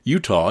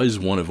Utah is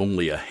one of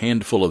only a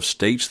handful of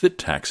states that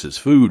taxes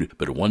food,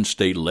 but one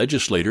state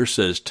legislator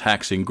says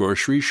taxing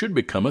groceries should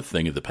become a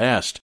thing of the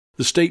past.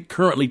 The state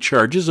currently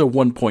charges a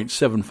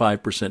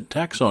 1.75%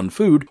 tax on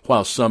food,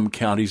 while some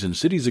counties and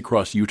cities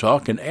across Utah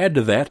can add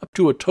to that up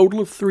to a total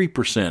of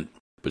 3%.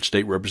 But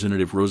State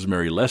Representative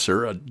Rosemary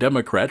Lesser, a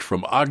Democrat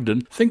from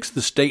Ogden, thinks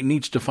the state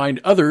needs to find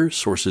other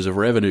sources of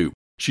revenue.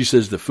 She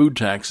says the food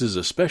tax is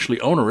especially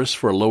onerous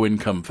for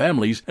low-income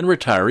families and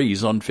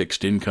retirees on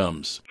fixed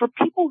incomes. For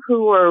people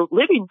who are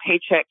living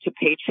paycheck to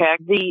paycheck,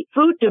 the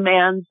food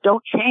demands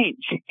don't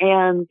change.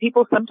 And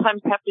people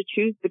sometimes have to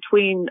choose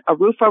between a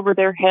roof over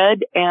their head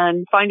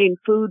and finding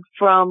food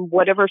from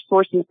whatever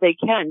sources they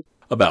can.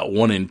 About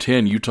 1 in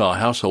 10 Utah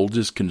households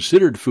is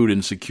considered food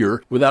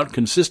insecure without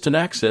consistent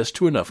access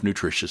to enough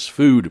nutritious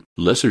food.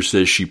 Lesser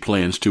says she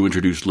plans to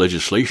introduce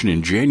legislation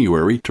in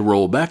January to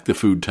roll back the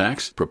food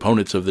tax.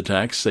 Proponents of the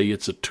tax say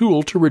it's a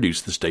tool to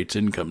reduce the state's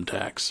income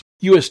tax.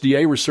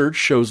 USDA research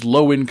shows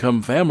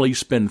low-income families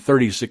spend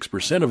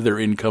 36% of their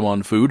income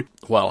on food,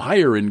 while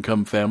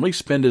higher-income families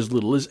spend as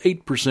little as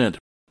 8%.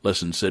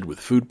 Lesson said with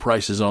food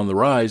prices on the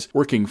rise,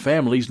 working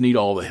families need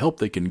all the help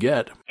they can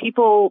get.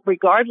 People,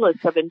 regardless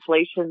of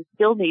inflation,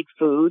 still need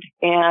food.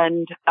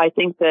 And I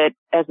think that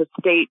as a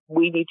state,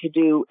 we need to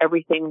do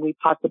everything we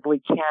possibly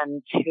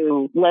can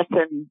to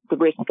lessen the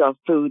risk of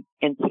food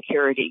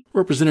insecurity.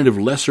 Representative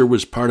Lesser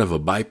was part of a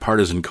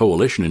bipartisan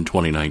coalition in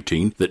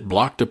 2019 that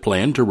blocked a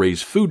plan to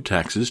raise food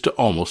taxes to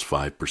almost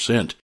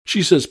 5%.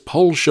 She says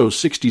polls show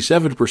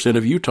 67%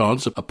 of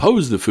Utahns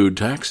oppose the food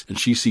tax, and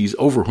she sees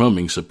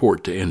overwhelming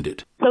support to end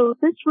it. So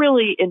this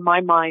really, in my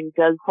mind,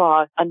 does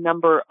cross a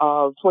number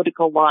of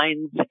political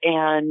lines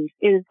and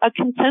is a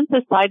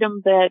consensus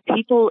item that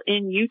people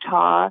in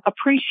Utah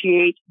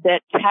appreciate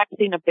that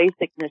taxing a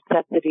basic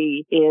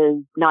necessity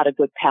is not a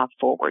good path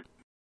forward.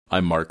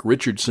 I'm Mark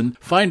Richardson.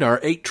 Find our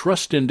 8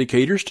 trust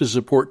indicators to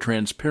support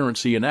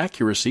transparency and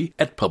accuracy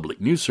at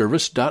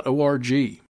publicnewsservice.org.